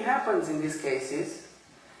typically happens in these cases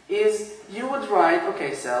is you would write,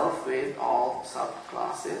 okay, self with all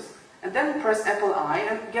subclasses, and then press Apple I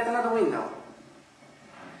and get another window.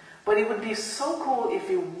 But it would be so cool if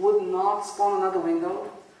you would not spawn another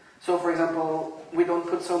window. So for example, we don't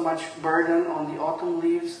put so much burden on the autumn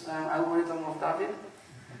leaves algorithm of David.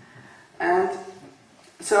 And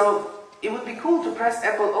so it would be cool to press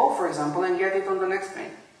Apple O, for example, and get it on the next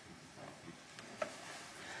pane.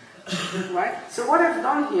 Right? So what I've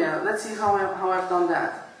done here, let's see how I've done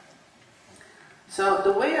that. So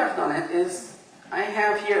the way I've done it is, I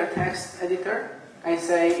have here a text editor. I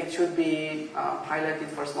say it should be highlighted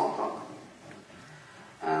for Smalltalk.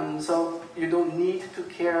 So you don't need to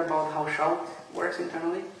care about how Shout works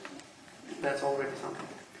internally. That's already something.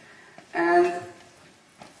 And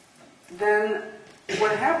then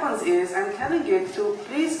what happens is I'm telling it to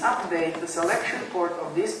please update the selection port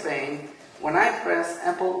of this pane when I press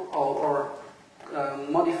Apple O or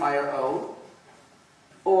modifier O,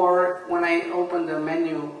 or when I open the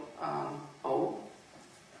menu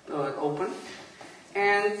open,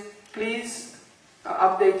 and please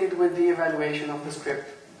update it with the evaluation of the script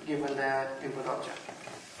given the input object.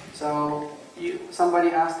 So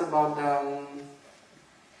somebody asked about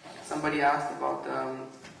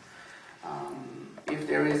if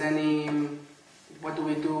there is any, what do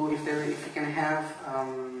we do if we can have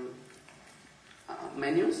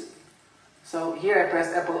menus. So here I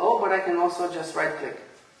press Apple O, but I can also just right click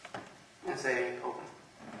and say open.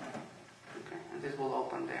 Okay, and this will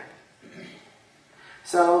open there.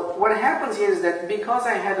 So what happens here is that because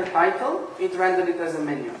I had a title, it rendered it as a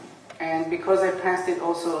menu. And because I passed it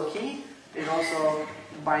also a key, it also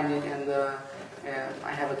binded and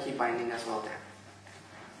I have a key binding as well there.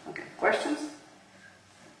 Okay, questions?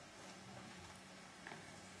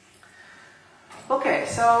 Okay,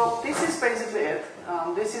 so this is basically it.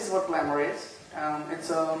 This is what Glamour is. It's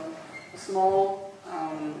a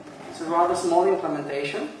rather small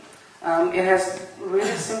implementation. It has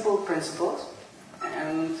really simple principles.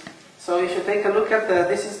 And so if you take a look at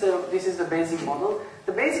this is the basic model.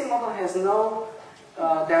 The basic model has no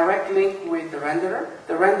direct link with the renderer.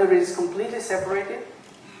 The renderer is completely separated.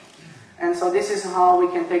 And so this is how we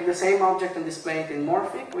can take the same object and display it in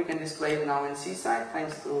Morphic. We can display it now in Seaside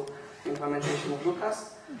thanks to implementation of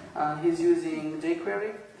Lucas. He's using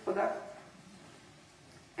jQuery for that.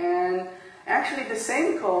 And actually the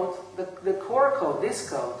same code, the core code, this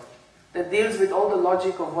code, that deals with all the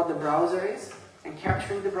logic of what the browser is and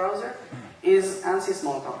capturing the browser, is ANSI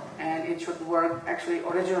Smalltalk. And it should work, actually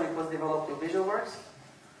originally it was developed in VisualWorks,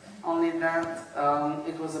 only that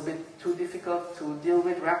it was a bit too difficult to deal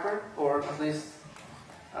with wrapper, or at least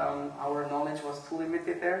our knowledge was too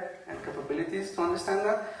limited there and capabilities to understand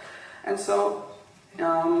that. And so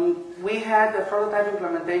we had a prototype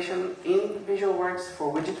implementation in VisualWorks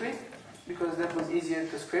for Widgetry, because that was easier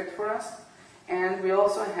to script for us. And we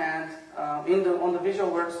also had, on the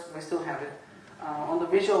VisualWorks, we still have it, on the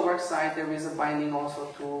VisualWorks side there is a binding also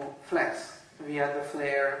to Flex via the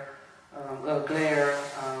Glare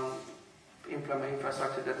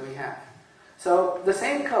infrastructure that we have. So the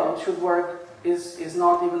same code should work, is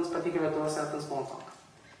not even particular to a certain Smalltalk.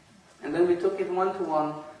 And then we took it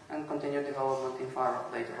one-to-one and continued development in Faro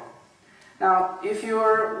later on. Now, if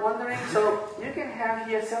you're wondering, so you can have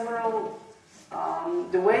here several,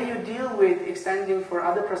 the way you deal with extending for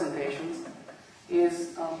other presentations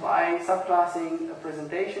is by subclassing a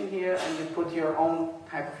presentation here, and you put your own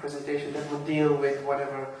type of presentation that would deal with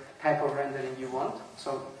whatever type of rendering you want.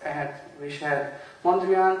 So we had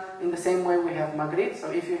Mondrian. In the same way we have Magritte.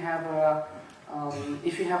 So if you have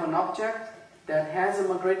an object that has a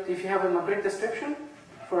Magritte, if you have a Magritte description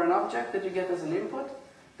for an object that you get as an input,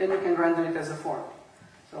 then you can render it as a form.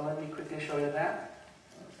 So let me quickly show you that.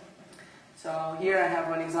 So here I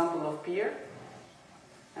have an example of Pier.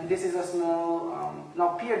 And this is a small,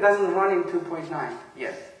 now Pier doesn't run in 2.9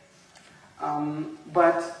 yet.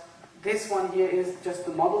 But this one here is just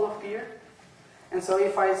the model of Pier. And so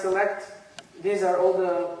if I select, these are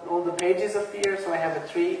all the pages of Pier, so I have a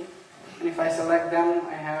tree. And if I select them,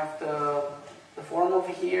 I have the form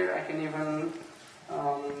over here. I can even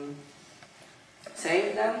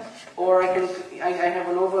save them. Or I have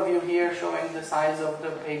an overview here showing the size of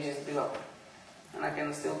the pages below. And I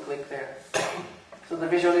can still click there. So the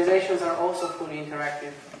visualizations are also fully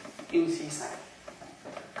interactive in Seaside.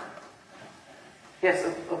 Yes,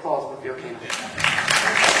 applause would be okay.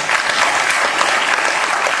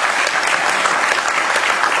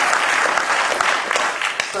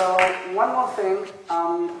 So one more thing,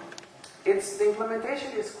 the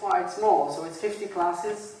implementation is quite small, so it's 50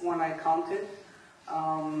 classes when I counted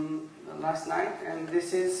last night, and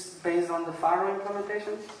this is based on the Faro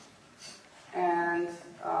implementation. And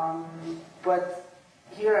but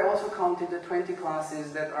here I also counted the 20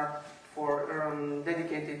 classes that are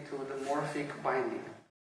dedicated to the morphic binding.